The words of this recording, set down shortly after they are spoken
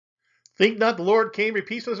Think not the Lord came to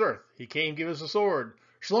peace on this earth. He came to give us a sword.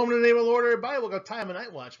 Shalom in the name of the Lord, everybody. We'll go time of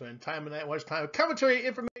Knightwatchman. Time of Knightwatch, time of commentary,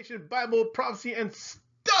 information, Bible, prophecy, and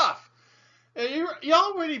stuff. And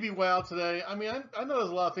y'all ready to be wild today? I mean, I know there's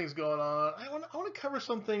a lot of things going on. I want to cover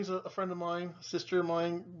some things a friend of mine, a sister of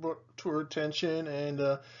mine, brought to her attention, and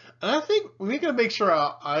I think we got to make sure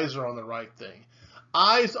our eyes are on the right thing,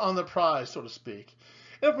 eyes on the prize, so to speak.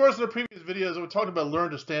 And of course, in the previous videos, we talked about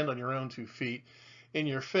learn to stand on your own 2 feet in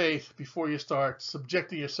your faith before you start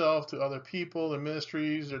subjecting yourself to other people, their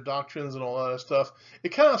ministries, their doctrines, and all that stuff. It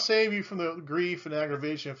kind of saves you from the grief and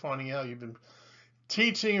aggravation of finding out you've been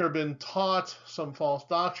teaching or been taught some false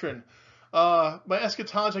doctrine. My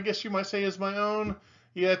eschatology, I guess you might say, is my own,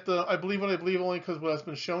 yet I believe what I believe only because what has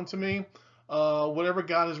been shown to me. Whatever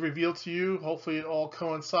God has revealed to you, hopefully it all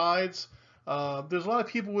coincides. There's a lot of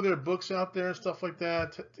people with their books out there and stuff like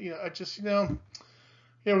that.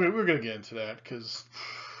 We're going to get into that because,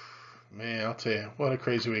 man, I'll tell you, what a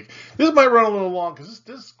crazy week. This might run a little long because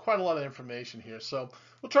this is quite a lot of information here. So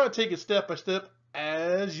we'll try to take it step by step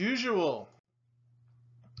as usual.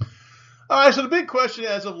 All right, so the big question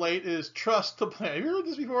as of late is trust the plan. Have you heard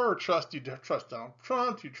this before? Or trust Donald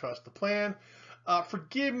Trump, you trust the plan.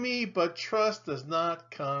 Forgive me, but trust does not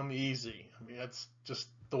come easy. I mean, that's just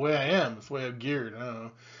the way I am. It's the way I'm geared. I don't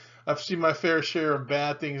know. I've seen my fair share of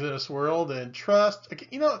bad things in this world, and trust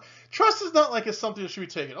is not like it's something that should be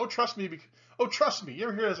taken. Oh, trust me. Oh, trust me. You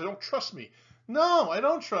ever hear that? Don't trust me. No, I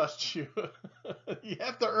don't trust you. You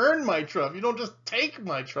have to earn my trust. You don't just take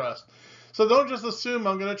my trust. So don't just assume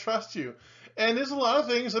I'm going to trust you. And there's a lot of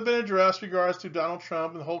things that have been addressed in regards to Donald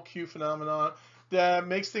Trump and the whole Q phenomenon that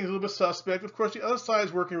makes things a little bit suspect. Of course, the other side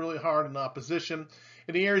is working really hard in opposition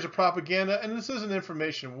in the areas of propaganda, and this is an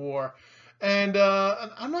information war. And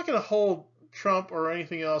I'm not going to hold Trump or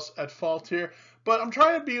anything else at fault here, but I'm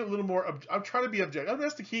trying to be a little more. I'm trying to be objective.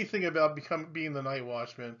 That's the key thing about being the Night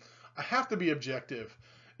Watchman. I have to be objective.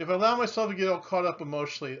 If I allow myself to get all caught up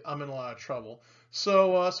emotionally, I'm in a lot of trouble.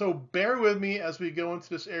 So bear with me as we go into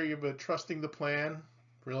this area of trusting the plan.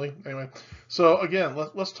 Really, anyway. So again,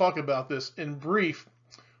 let's talk about this in brief,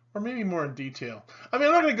 or maybe more in detail. I mean,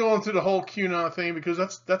 I'm not going to go into the whole QAnon thing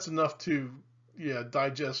because that's enough to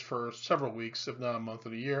digest for several weeks, if not a month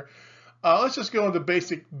of the year. Let's just go into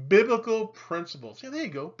basic biblical principles. Yeah, there you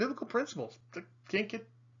go, biblical principles. Can't get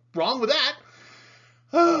wrong with that.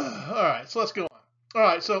 All right, so let's go on. All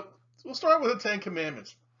right, so we'll start with the 10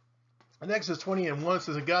 Commandments. In Exodus 20:1 it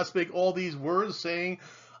says, "And God spake all these words, saying,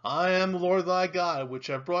 I am the Lord thy God, which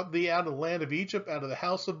have brought thee out of the land of Egypt, out of the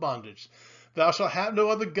house of bondage. Thou shalt have no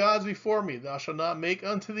other gods before me. Thou shalt not make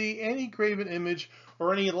unto thee any graven image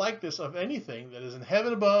or any likeness of anything that is in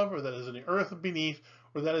heaven above, or that is in the earth beneath,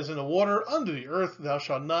 or that is in the water under the earth. Thou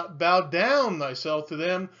shalt not bow down thyself to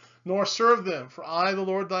them, nor serve them. For I, the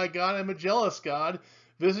Lord thy God, am a jealous God,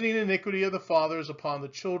 visiting iniquity of the fathers upon the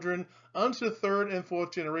children, unto the 3rd and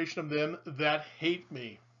 4th generation of them that hate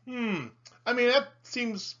me." I mean, that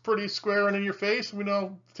seems pretty square and in your face. We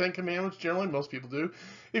know 10 Commandments generally. Most people do.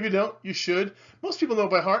 If you don't, you should. Most people know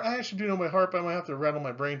by heart. I actually do know by heart, but I might have to rattle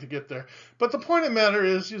my brain to get there. But the point of the matter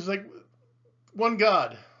is like one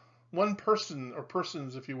God, one person, or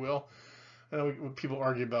persons, if you will. I know people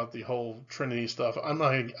argue about the whole Trinity stuff. I'm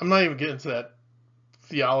not even getting into that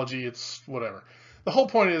theology. It's whatever. The whole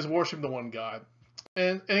point is worship the one God.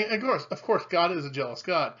 And of course, God is a jealous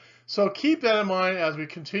God. So keep that in mind as we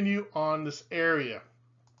continue on this area.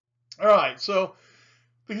 All right, so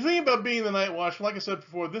the thing about being the Night Watchman, like I said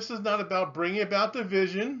before, this is not about bringing about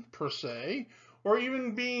division, per se, or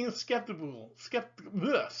even being skeptical.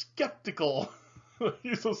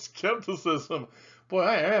 Use of skepticism. Boy,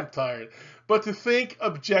 I am tired. But to think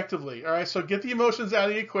objectively, all right? So get the emotions out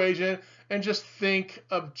of the equation and just think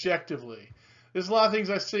objectively. There's a lot of things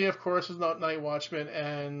I see, of course, as not Night Watchman,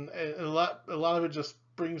 and a lot of it just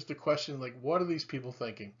brings the question, like, what are these people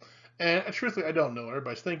thinking? And truthfully, I don't know what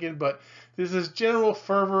everybody's thinking, but there's this general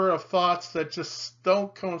fervor of thoughts that just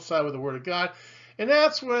don't coincide with the Word of God. And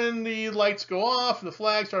that's when the lights go off and the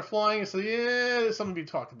flags start flying and say, yeah, there's something to be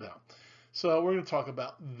talked about. So we're going to talk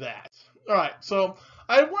about that. All right, so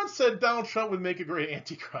I once said Donald Trump would make a great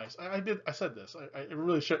Antichrist. I said this.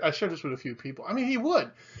 I shared this with a few people. I mean, he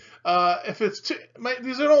would. If it's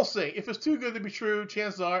there's an old saying, if it's too good to be true,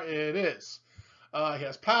 chances are it is. He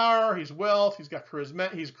has power, he's wealth, he's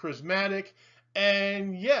charismatic,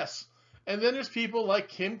 and yes. And then there's people like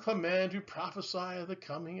Kim Clement who prophesy of the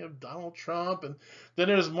coming of Donald Trump, and then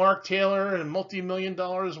there's Mark Taylor and multi-million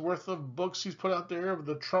dollars worth of books he's put out there of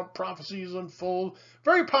the Trump prophecies unfold.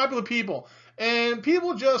 Very popular people, and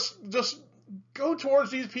people just go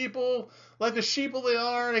towards these people like the sheeple they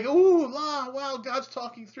are, and they go, ooh, la, wow, God's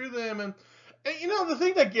talking through them. And you know, the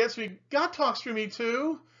thing that gets me, God talks through me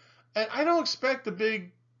too, and I don't expect a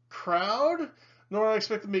big crowd, nor do I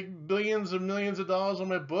expect to make billions and millions of dollars on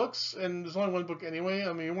my books. And there's only one book anyway.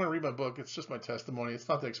 I mean, you want to read my book, it's just my testimony. It's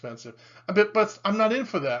not that expensive. But I'm not in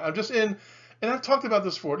for that. I'm just in, and I've talked about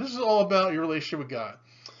this before. This is all about your relationship with God.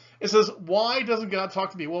 It says, why doesn't God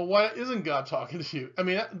talk to me? Well, why isn't God talking to you? I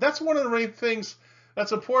mean, that's one of the main things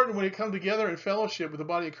that's important when you come together in fellowship with the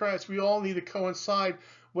body of Christ. We all need to coincide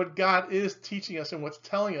what God is teaching us and what's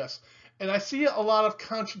telling us. And I see a lot of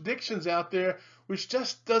contradictions out there, which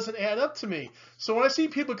just doesn't add up to me. So when I see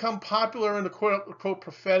people become popular in the quote unquote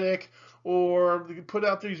prophetic, or they put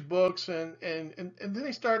out these books and then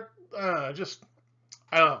they start, I don't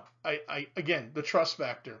know. Again, the trust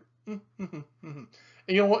factor. And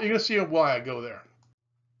you know what? You're going to see why I go there.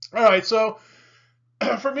 All right, so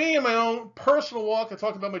for me, in my own personal walk, I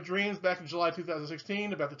talked about my dreams back in July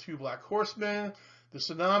 2016 about the 2 black horsemen, the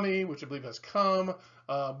tsunami, which I believe has come,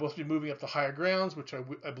 both be moving up to higher grounds, which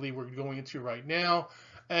I believe we're going into right now,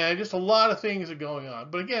 and just a lot of things are going on.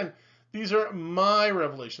 But again, these are my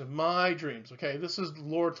revelations, my dreams, okay? This is the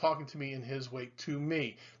Lord talking to me in his way to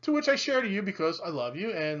me, to which I share to you because I love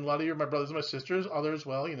you, and a lot of you are my brothers and my sisters, others,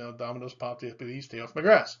 well, you know, dominoes pop, stay off my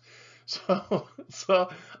grass. So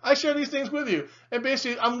I share these things with you, and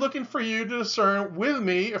basically I'm looking for you to discern with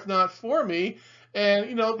me, if not for me. And,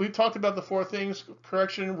 you know, we've talked about the 4 things: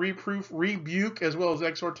 correction, reproof, rebuke, as well as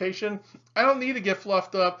exhortation. I don't need to get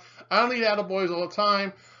fluffed up. I don't need attaboys all the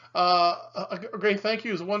time. A great thank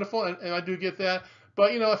you is wonderful, and I do get that.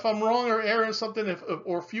 But, you know, if I'm wrong or error in something,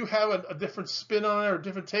 or if you have a different spin on it or a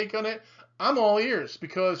different take on it, I'm all ears,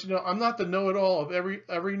 because, you know, I'm not the know-it-all of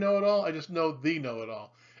every know-it-all. I just know the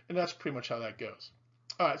know-it-all. And that's pretty much how that goes.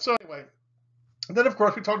 All right, so anyway, then, of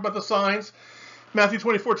course, we talked about the signs. Matthew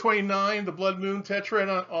 24:29, the blood moon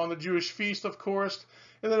tetrad on the Jewish feast, of course.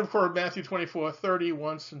 And then, of course, Matthew 24:30,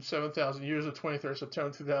 once in 7,000 years, the 23rd of September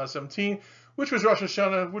 2017, which was Rosh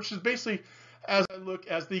Hashanah, which is basically, as I look,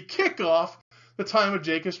 as the kickoff, the time of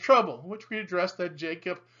Jacob's trouble, which we addressed that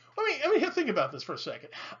Jacob. Let me think about this for a second.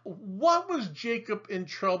 What was Jacob in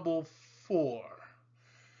trouble for?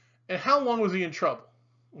 And how long was he in trouble?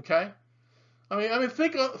 Okay? I mean,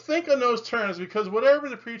 think on those terms, because whatever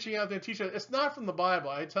they're preaching out there and teaching, it's not from the Bible.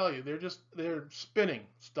 I tell you, they're spinning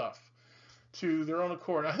stuff to their own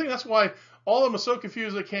accord. I think that's why all of them are so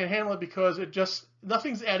confused they can't handle it, because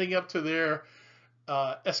nothing's adding up to their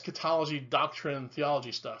eschatology, doctrine,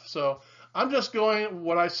 theology stuff. So I'm just going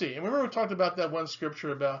what I see. And remember we talked about that one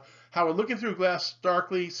scripture about how we're looking through glass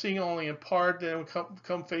darkly, seeing only in part, then we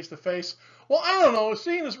come face to face. Well, I don't know.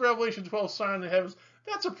 Seeing this Revelation 12 sign in the heavens,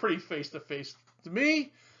 that's a pretty face-to-face to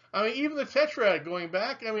me. I mean, even the tetrad going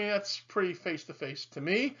back, I mean, that's pretty face-to-face to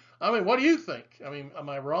me. I mean, what do you think? I mean, am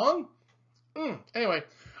I wrong? Anyway,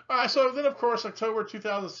 all right, so then, of course, October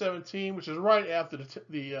 2017, which is right after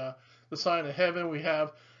the sign of heaven, we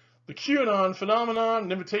have the QAnon phenomenon,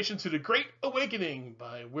 an invitation to the Great Awakening,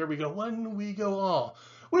 by where we go one, we go all,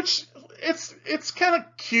 which it's kind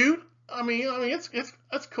of cute. I mean,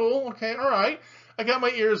 it's cool. Okay, all right. I got my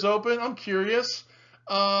ears open. I'm curious.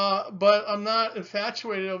 But I'm not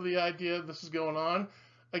infatuated over the idea this is going on.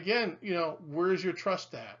 Again, you know, where's your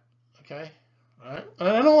trust at? Okay? All right? And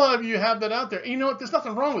I know a lot of you have that out there. You know what? There's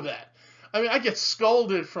nothing wrong with that. I mean, I get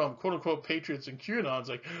scolded from quote-unquote patriots and QAnons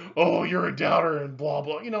like, oh, you're a doubter and blah,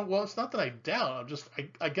 blah. You know, well, it's not that I doubt.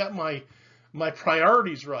 I got my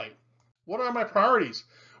priorities right. What are my priorities?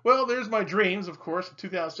 Well, there's my dreams, of course, in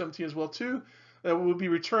 2017 as well, too. There will be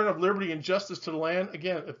return of liberty and justice to the land.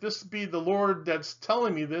 Again, if this be the Lord that's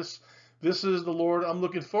telling me this is the Lord I'm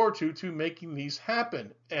looking forward to making these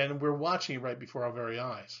happen. And we're watching it right before our very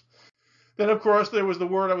eyes. Then, of course, there was the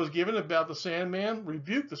word I was given about the Sandman,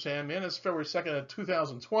 rebuke the Sandman. It's February 2nd of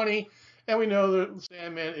 2020. And we know that the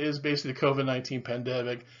Sandman is basically the COVID-19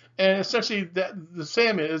 pandemic. And essentially, the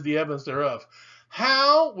Sandman is the evidence thereof.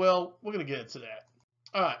 How? Well, we're going to get into that.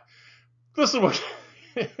 All right. Listen,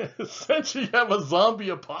 essentially, you have a zombie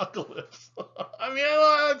apocalypse. I mean, I don't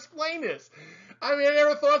know how to explain this. I mean, I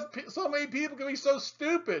never thought so many people could be so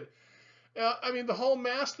stupid. I mean, the whole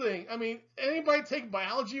mask thing. I mean, anybody take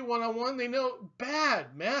biology 101, they know bad.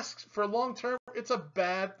 Masks for long term, it's a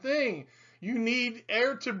bad thing. You need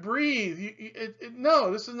air to breathe.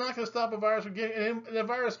 No, this is not going to stop a virus from getting. And if the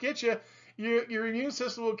virus gets you, your immune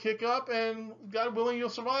system will kick up, and God willing, you'll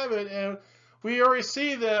survive it. And we already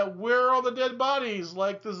see that. Where are all the dead bodies,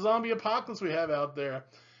 like the zombie apocalypse we have out there?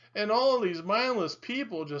 And all of these mindless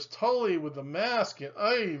people just totally with the mask. And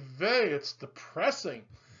it's depressing.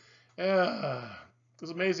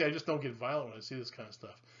 It's amazing. I just don't get violent when I see this kind of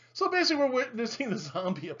stuff. So basically, we're witnessing the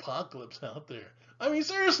zombie apocalypse out there. I mean,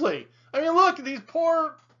 seriously. I mean, look at these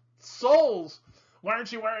poor souls. Why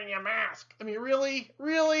aren't you wearing your mask? I mean, really?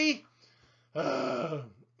 Really?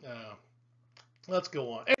 Let's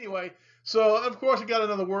go on. Anyway, so of course we got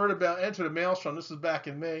another word about enter the maelstrom. This is back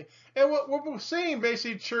in May. And what we're seeing,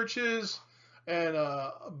 basically, churches and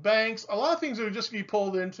banks, a lot of things are just going to be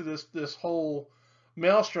pulled into this whole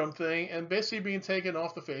maelstrom thing and basically being taken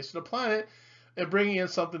off the face of the planet and bringing in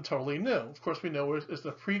something totally new. Of course, we know it's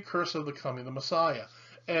the precursor of the coming of the Messiah.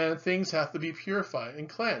 And things have to be purified and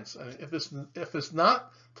cleansed. And if it's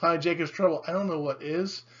not Ty Jacob's trouble, I don't know what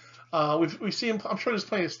is. We've seen, I'm sure there's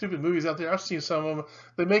plenty of stupid movies out there. I've seen some of them.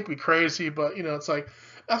 They make me crazy, but, it's like,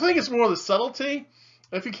 I think it's more the subtlety.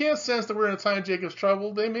 If you can't sense that we're in a time of Jacob's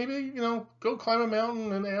trouble, they maybe, go climb a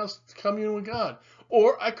mountain and ask to commune with God.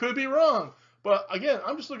 Or I could be wrong. But again,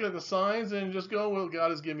 I'm just looking at the signs and just going, well,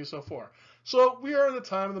 God has given me so far. So we are in the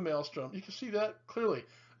time of the maelstrom. You can see that clearly.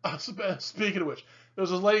 Speaking of which, there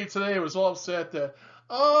was a lady today who was all upset that,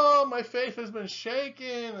 oh, my faith has been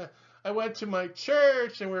shaken. I went to my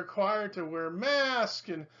church and we're required to wear masks.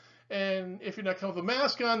 And if you're not coming with a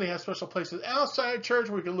mask on, they have special places outside the church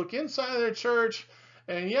where you can look inside their church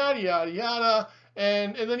and yada, yada, yada.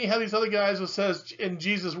 And then you have these other guys who says, and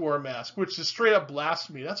Jesus wore a mask, which is straight up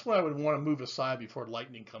blasphemy. That's when I would want to move aside before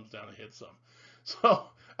lightning comes down and hits them. So,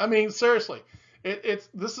 I mean, seriously,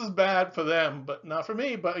 this is bad for them, but not for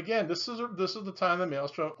me. But again, this is the time of the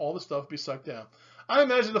maelstrom. All the stuff be sucked down. I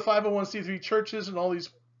imagine the 501c3 churches and all these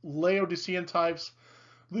Laodicean types,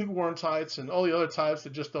 lukewarm types, and all the other types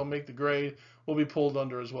that just don't make the grade will be pulled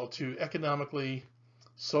under as well too, economically,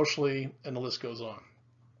 socially, and the list goes on.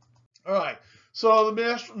 All right, so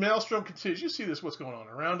the maelstrom continues. You see what's going on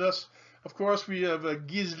around us. Of course, we have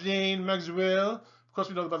Ghislaine Maxwell. Of course,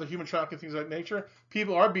 we know about the human trafficking, things of that nature.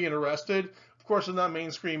 People are being arrested. Of course, it's not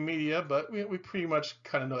mainstream media, but we pretty much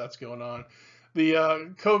kind of know that's going on. The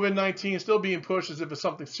COVID-19 is still being pushed as if it's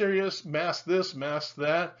something serious. Mask this, mask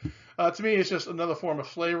that. To me, it's just another form of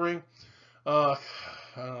flavoring. I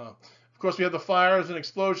don't know. Of course, we have the fires and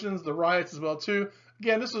explosions, the riots as well too.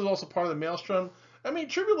 Again, this is also part of the maelstrom. I mean,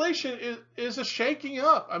 tribulation is a shaking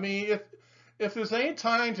up. I mean, if there's any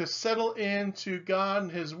time to settle into God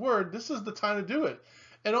and His Word, this is the time to do it.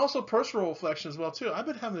 And also personal reflection as well too. I've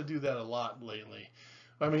been having to do that a lot lately.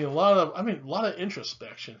 I mean, a lot of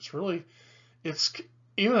introspection. It's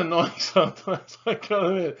even annoying sometimes.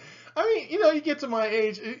 I mean, you get to my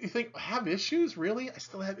age, you think, I have issues? Really? I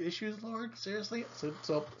still have issues, Lord? Seriously?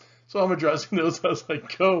 So I'm addressing those as I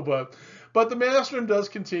go. But the maelstrom does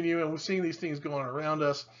continue, and we're seeing these things going around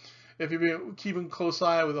us. If you've been keeping a close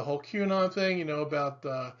eye with the whole QAnon thing, you know about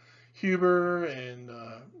Huber and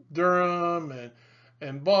Durham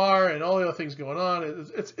and Barr and all the other things going on.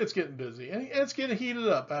 It's getting busy, and it's getting heated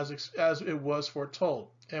up as it was foretold.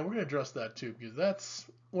 And we're going to address that too, because that's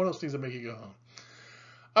one of those things that make you go home.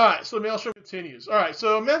 All right, so the maelstrom continues. All right,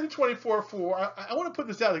 so Matthew 24:4. I want to put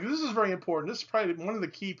this out because this is very important. This is probably one of the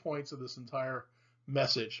key points of this entire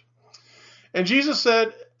message. And Jesus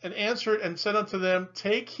said and answered and said unto them,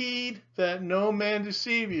 take heed that no man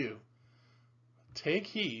deceive you. Take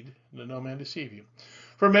heed that no man deceive you.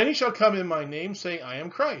 For many shall come in my name, saying, I am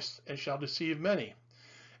Christ, and shall deceive many.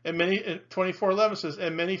 And 24:11 says,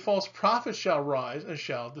 and many false prophets shall rise and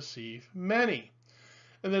shall deceive many.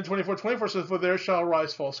 And then 24:24 says, for there shall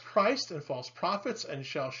rise false Christ and false prophets, and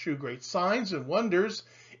shall shew great signs and wonders,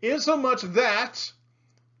 insomuch that,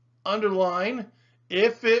 underline,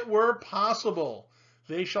 if it were possible,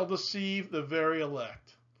 they shall deceive the very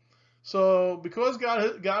elect. So because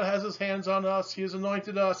God has His hands on us, He has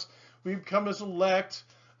anointed us, we become His elect.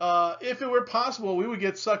 If it were possible, we would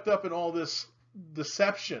get sucked up in all this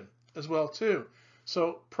deception as well too.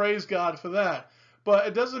 So praise God for that. But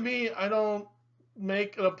it doesn't mean I don't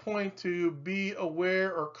make it a point to be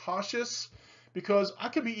aware or cautious, because I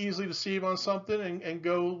could be easily deceived on something and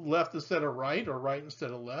go left instead of right, or right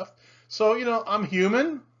instead of left. So, I'm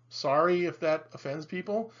human. Sorry if that offends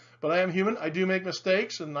people, but I am human. I do make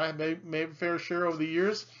mistakes, and I made a fair share over the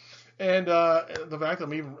years. And the fact that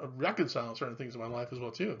I'm even reconciling certain things in my life as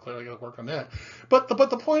well too. Clearly, I got to work on that. But the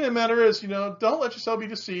point of the matter is, don't let yourself be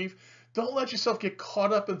deceived. Don't let yourself get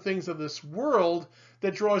caught up in things of this world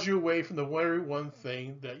that draws you away from the very one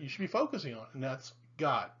thing that you should be focusing on, and that's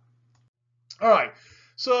God. All right.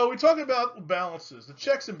 So we're talking about balances, the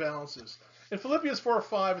checks and balances. In Philippians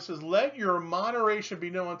 4:5, it says, let your moderation be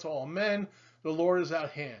known to all men. The Lord is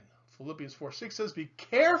at hand. Philippians 4:6 says, be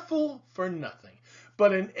careful for nothing,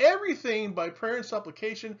 but in everything by prayer and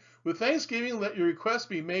supplication with thanksgiving let your requests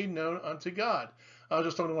be made known unto God. I was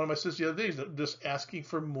just talking to one of my sisters the other day, just asking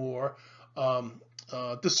for more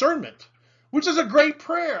discernment, which is a great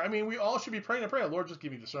prayer. I mean, we all should be praying and praying, Lord, just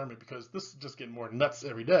give me discernment, because this is just getting more nuts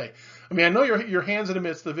every day. I mean, I know your hands in the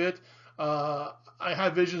midst of it. I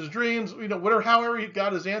have visions, dreams, whatever, however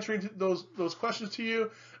God is answering those questions to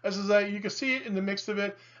you. As is that you can see it in the mix of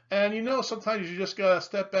it, and sometimes you just gotta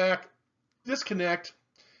step back, disconnect,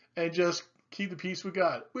 and just keep the peace with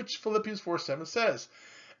God, which Philippians 4:7 says.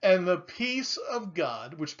 And the peace of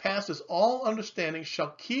God, which passes all understanding,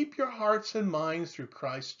 shall keep your hearts and minds through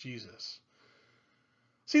Christ Jesus.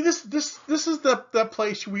 See, this is the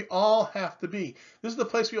place we all have to be. This is the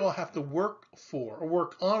place we all have to work for, or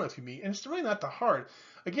work on, if you mean. And it's really not that hard.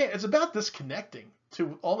 Again, it's about disconnecting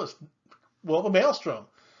to all this, the maelstrom,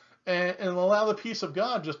 and allow the peace of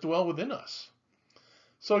God just dwell within us.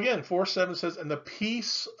 So again, 4:7 says, and the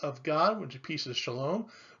peace of God, which peace is shalom,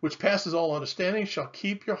 which passes all understanding, shall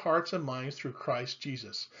keep your hearts and minds through Christ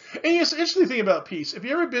Jesus. And it's an interesting thing about peace. If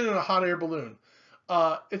you've ever been in a hot air balloon,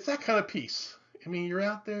 it's that kind of peace. I mean, you're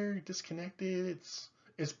out there, you're disconnected.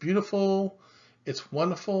 It's beautiful. It's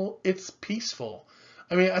wonderful. It's peaceful.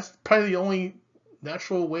 I mean, that's probably the only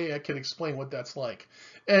natural way I can explain what that's like.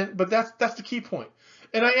 But that's the key point.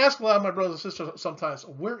 And I ask a lot of my brothers and sisters sometimes,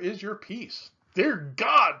 where is your peace? Dear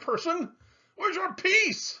God, person, where's your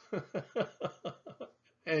peace?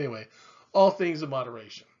 Anyway, all things in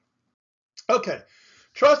moderation. Okay,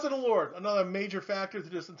 trust in the Lord, another major factor to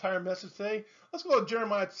this entire message today. Let's go to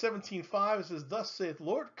Jeremiah 17:5. It says, thus saith the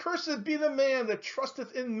Lord, cursed be the man that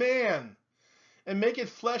trusteth in man, and maketh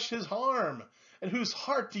flesh his harm, and whose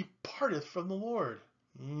heart departeth from the Lord.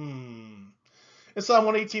 In Psalm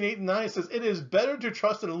 118:8 and 9, it says, it is better to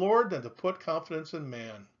trust in the Lord than to put confidence in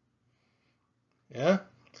man. Yeah.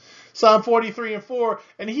 Psalm 43:4,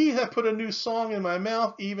 and he hath put a new song in my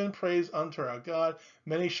mouth, even praise unto our God.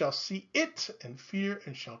 Many shall see it and fear,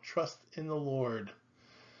 and shall trust in the Lord.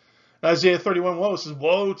 Isaiah 31:1 says,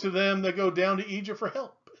 woe to them that go down to Egypt for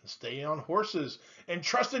help, and stay on horses, and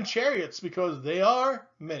trust in chariots, because they are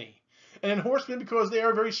many, and in horsemen, because they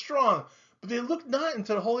are very strong. But they look not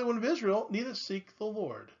into the Holy One of Israel, neither seek the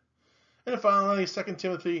Lord. And finally, 2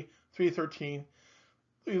 Timothy 3:13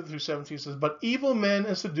 through 17 says, but evil men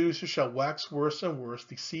and seducers shall wax worse and worse,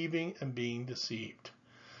 deceiving and being deceived.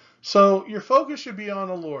 So your focus should be on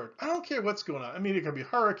the Lord. I don't care what's going on. I mean, it could be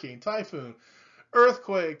hurricane, typhoon,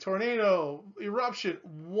 earthquake, tornado, eruption,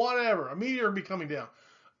 whatever. A meteor be coming down.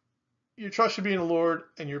 Your trust should be in the Lord,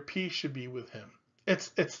 and your peace should be with him.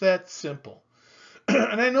 It's that simple.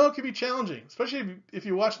 And I know it can be challenging, especially if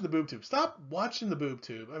you're watching the boob tube. Stop watching the boob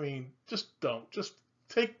tube. I mean, just don't. Just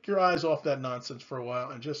take your eyes off that nonsense for a while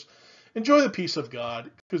and just enjoy the peace of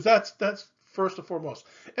God, because that's first and foremost.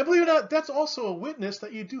 And believe it or not, that's also a witness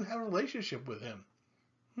that you do have a relationship with him.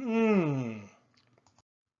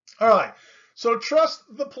 All right. So trust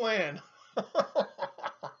the plan.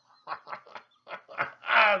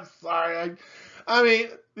 I'm sorry. I mean,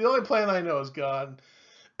 the only plan I know is God.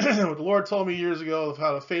 What the Lord told me years ago of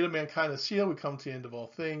how the fate of mankind is sealed, we come to the end of all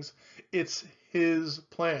things. It's his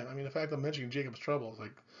plan. I mean, the fact I'm mentioning Jacob's trouble, it's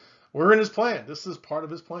like, we're in his plan. This is part of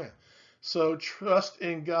his plan. So trust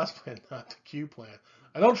in God's plan, not the Q plan.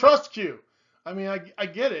 I don't trust Q. I mean, I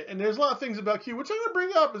get it. And there's a lot of things about Q, which I'm going to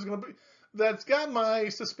bring up, that's got my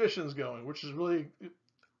suspicions going, which is really,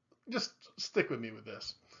 just stick with me with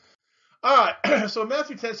this. All right. So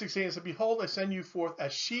Matthew 10:16 said, behold, I send you forth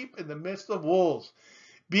as sheep in the midst of wolves.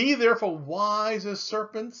 Be therefore wise as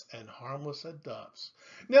serpents and harmless as doves.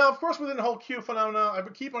 Now, of course, within the whole Q phenomenon, I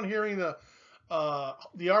keep on hearing the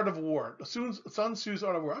Art of War, Sun Tzu's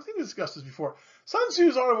Art of War. I think we discussed this before. Sun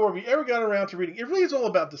Tzu's Art of War, if you ever got around to reading, it really is all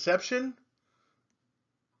about deception.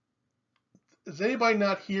 Is anybody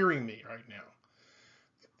not hearing me right now?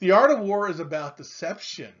 The Art of War is about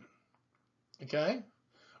deception, okay?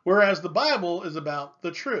 Whereas the Bible is about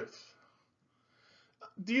the truth.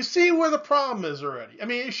 Do you see where the problem is already? I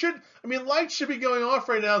mean, lights should be going off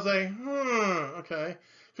right now. It's like, okay.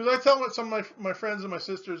 Because I tell some of my friends and my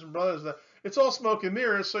sisters and brothers that it's all smoke and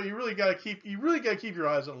mirrors, so you really got to keep your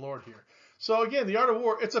eyes on the Lord here. So again, the Art of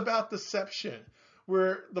War, it's about deception,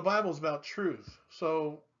 where the Bible is about truth.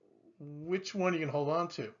 So which one you can hold on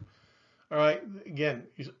to? All right. Again,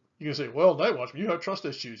 you can say, well, Knightwatchman, you have trust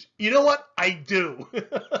issues. You know what? I do.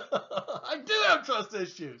 I do have trust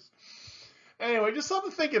issues. Anyway, just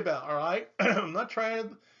something to think about, all right? I'm not trying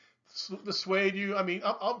to dissuade you. I mean,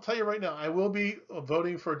 I'll tell you right now, I will be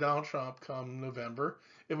voting for Donald Trump come November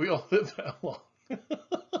if we all live that long.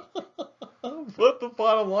 But the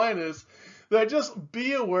bottom line is that just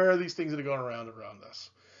be aware of these things that are going around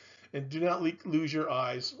us. And do not lose your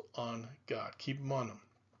eyes on God. Keep them on them.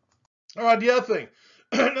 All right, the other thing.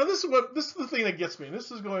 Now this is the thing that gets me. And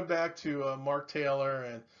this is going back to Mark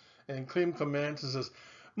Taylor and Clem Clement. It says,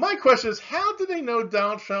 my question is, how did they know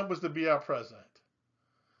Donald Trump was to be our president?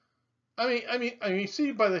 You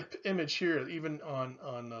see by the image here, even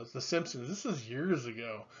on The Simpsons. This is years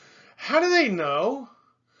ago. How do they know?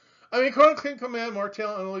 According to Clem Clement, Mark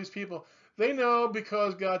Taylor, and all these people, they know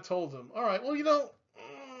because God told them. All right. Well,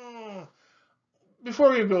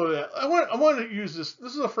 before we go to that, I want to use this.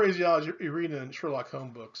 This is a phraseology you read in Sherlock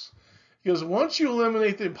Holmes books. Because once you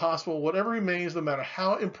eliminate the impossible, whatever remains, no matter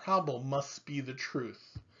how improbable, must be the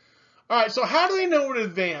truth. All right, so how do they know in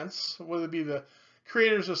advance, whether it be the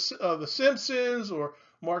creators of The Simpsons or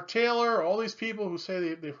Mark Taylor or all these people who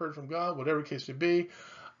say they've heard from God, whatever the case may be?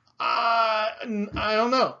 I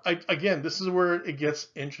don't know. Again, this is where it gets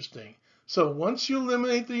interesting. So once you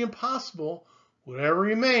eliminate the impossible, whatever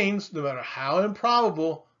remains, no matter how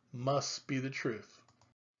improbable, must be the truth.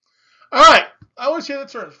 All right. I always hear the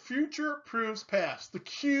term future proves past. I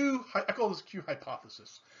call this Q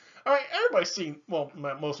hypothesis. All right. Everybody's seen, well,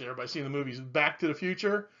 mostly everybody's seen the movies Back to the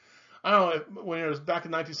Future. I don't know, when it was back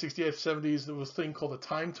in 1968, 70s, there was a thing called the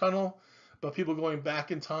time tunnel, about people going back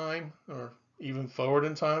in time, or even forward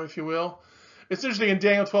in time, if you will. It's interesting, in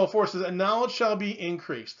Daniel 12:4 says, and knowledge shall be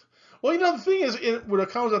increased. Well, the thing is, when it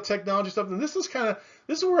comes to technology stuff, and this is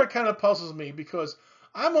where it kind of puzzles me, because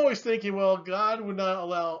I'm always thinking, well, God would not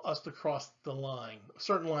allow us to cross the line.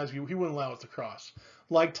 Certain lines he wouldn't allow us to cross,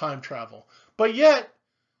 like time travel. But yet,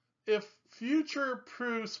 if future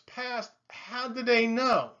proves past, how do they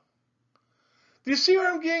know? Do you see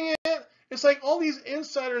where I'm getting at? It's like all these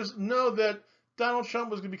insiders know that Donald Trump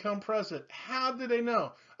was going to become president. How did they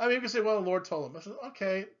know? You can say, well, the Lord told them. I said,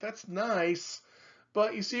 okay, that's nice.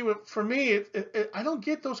 But you see, for me, I don't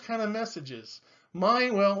get those kind of messages.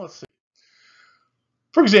 Mine, well, let's see.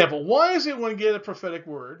 For example, why is it when you get a prophetic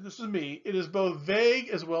word, this is me, it is both vague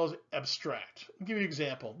as well as abstract? I'll give you an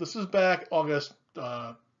example. This is back August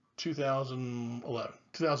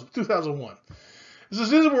 2001.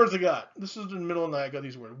 These are the words I got. This is in the middle of the night. I got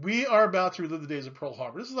these words. We are about to relive the days of Pearl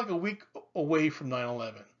Harbor. This is like a week away from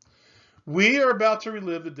 9/11. We are about to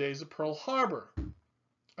relive the days of Pearl Harbor.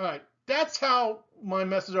 All right. That's how my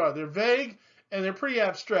messages are. They're vague and they're pretty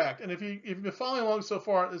abstract. And if you've been following along so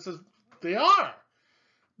far, it says they are.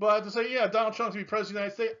 But to say, yeah, Donald Trump to be president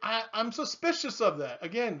of the United States, I'm suspicious of that.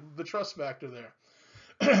 Again, the trust factor there.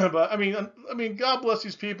 But God bless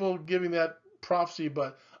these people giving that prophecy,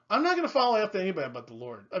 but I'm not going to follow after anybody about the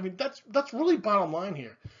Lord. That's really bottom line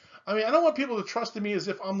here. I don't want people to trust in me as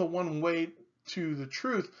if I'm the one way to the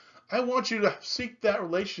truth. I want you to seek that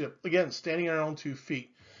relationship, again, standing on our own 2 feet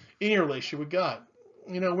in your relationship with God.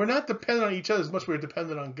 We're not dependent on each other as much as we're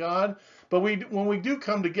dependent on God, but when we do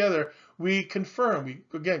come together, we confirm,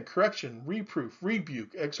 correction, reproof,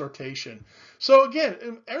 rebuke, exhortation. So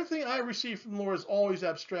again, everything I receive from the Lord is always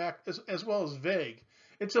abstract as well as vague,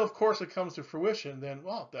 until, of course, it comes to fruition. Then,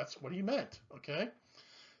 well, that's what he meant, okay?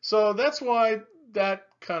 So that's why that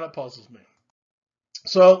kind of puzzles me.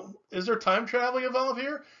 So is there time traveling involved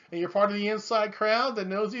here? And you're part of the inside crowd that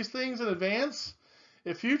knows these things in advance?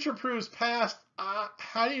 If future proves past,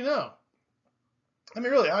 how do you know?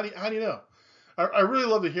 Really, how do you know? I really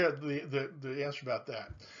love to hear the answer about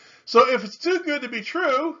that. So if it's too good to be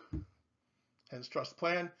true, hence trust the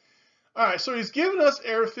plan. All right, so he's given us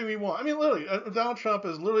everything we want. Literally, Donald Trump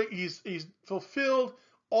is literally, he's fulfilled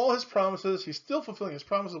all his promises. He's still fulfilling his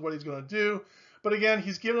promises of what he's going to do. But again,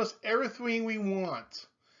 he's given us everything we want.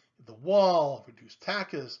 The wall, reduced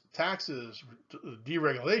taxes,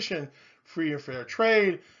 deregulation, free and fair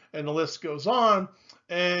trade, and the list goes on.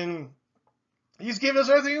 And he's given us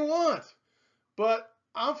everything we want. But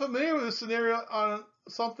I'm familiar with this scenario on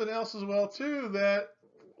something else as well, too, that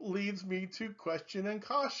leads me to question and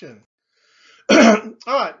caution. All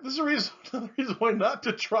right, this is another reason why not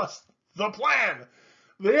to trust the plan.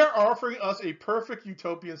 They are offering us a perfect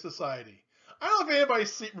utopian society. I don't know if anybody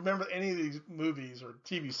remember any of these movies or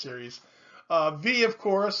TV series. V, of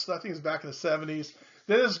course, I think it's back in the 70s.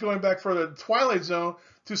 Then it's going back further, Twilight Zone,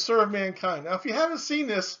 To Serve Mankind. Now, if you haven't seen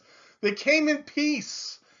this, they came in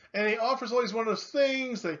peace, and he offers always one of those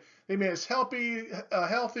things. They made us healthy.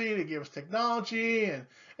 They gave us technology, and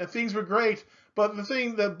things were great. But the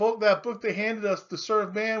thing, that book they handed us, To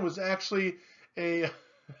Serve Man, was actually a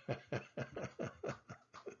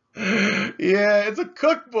yeah, it's a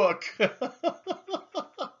cookbook. Yeah,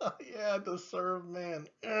 To Serve Man.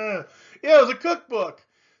 Yeah, it was a cookbook.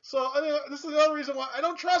 So this is another reason why I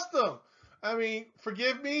don't trust them.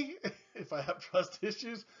 Forgive me if I have trust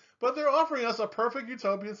issues, but they're offering us a perfect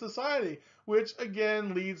utopian society, which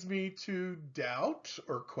again leads me to doubt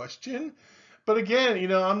or question. But again,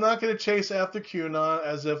 I'm not going to chase after QAnon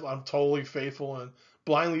as if I'm totally faithful and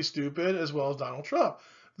blindly stupid, as well as Donald Trump.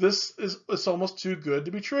 It's almost too good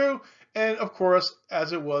to be true. And of course,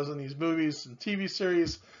 as it was in these movies and TV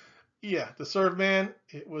series, yeah, The Serve Man,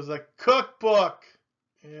 it was a cookbook.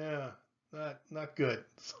 Yeah, not good.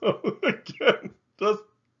 So again,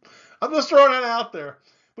 I'm just throwing that out there.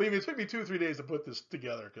 Believe me, it took me 2 or 3 days to put this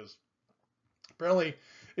together because apparently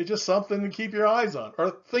it's just something to keep your eyes on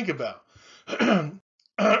or think about. All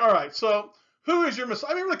right, so who is your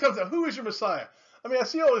Messiah? I mean, when it comes to who is your Messiah? I mean, I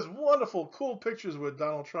see all these wonderful, cool pictures with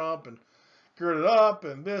Donald Trump and girded up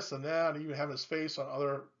and this and that, and even having his face on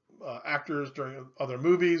other actors during other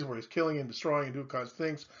movies where he's killing and destroying and doing kinds of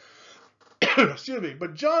things. Excuse me.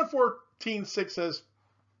 But John 14:6 says,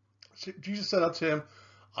 Jesus said unto him,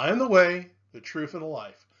 I am the way, the truth, and the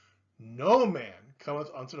life. No man cometh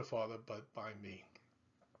unto the Father but by me.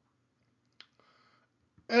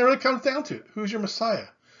 And it really comes down to it. Who's your Messiah?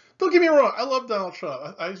 Don't get me wrong. I love Donald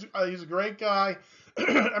Trump. He's a great guy.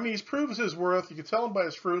 I mean, he's proved his worth. You can tell him by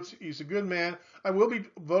his fruits. He's a good man. I will be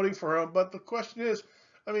voting for him. But the question is,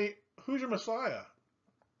 I mean, who's your Messiah?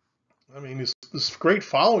 I mean, this great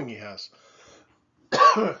following he has.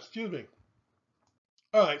 Excuse me.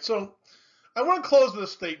 All right, so I want to close with a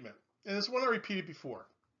statement. And this one I repeated before.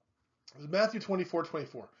 It's Matthew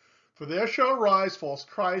 24:24. For there shall arise false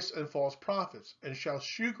Christs and false prophets, and shall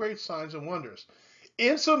shew great signs and wonders,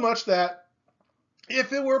 insomuch that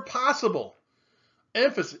if it were possible,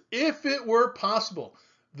 emphasis, if it were possible,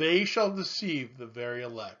 they shall deceive the very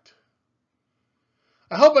elect.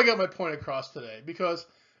 I hope I got my point across today, because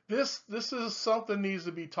this is something that needs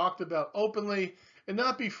to be talked about openly and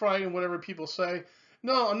not be frightened whatever people say.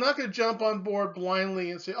 No, I'm not going to jump on board blindly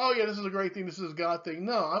and say, oh yeah, this is a great thing, this is a God thing.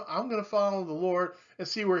 No, I'm going to follow the Lord and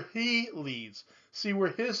see where he leads, see where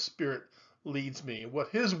his Spirit leads me, what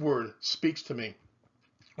his word speaks to me.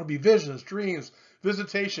 It'll be visions, dreams,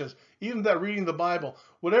 visitations, even that reading the Bible,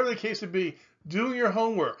 whatever the case may be, doing your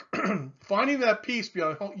homework, finding that peace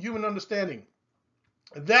beyond human understanding.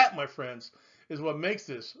 That, my friends, is what makes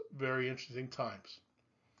this very interesting times.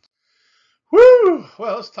 Woo!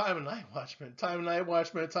 Well, it's time of Knightwatchman. Time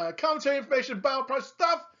of commentary, information, Bible price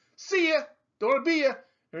stuff. See ya. Don't want to be ya.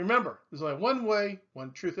 And remember, there's only one way,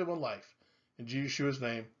 one truth, and one life. In Yeshua's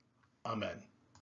name, amen.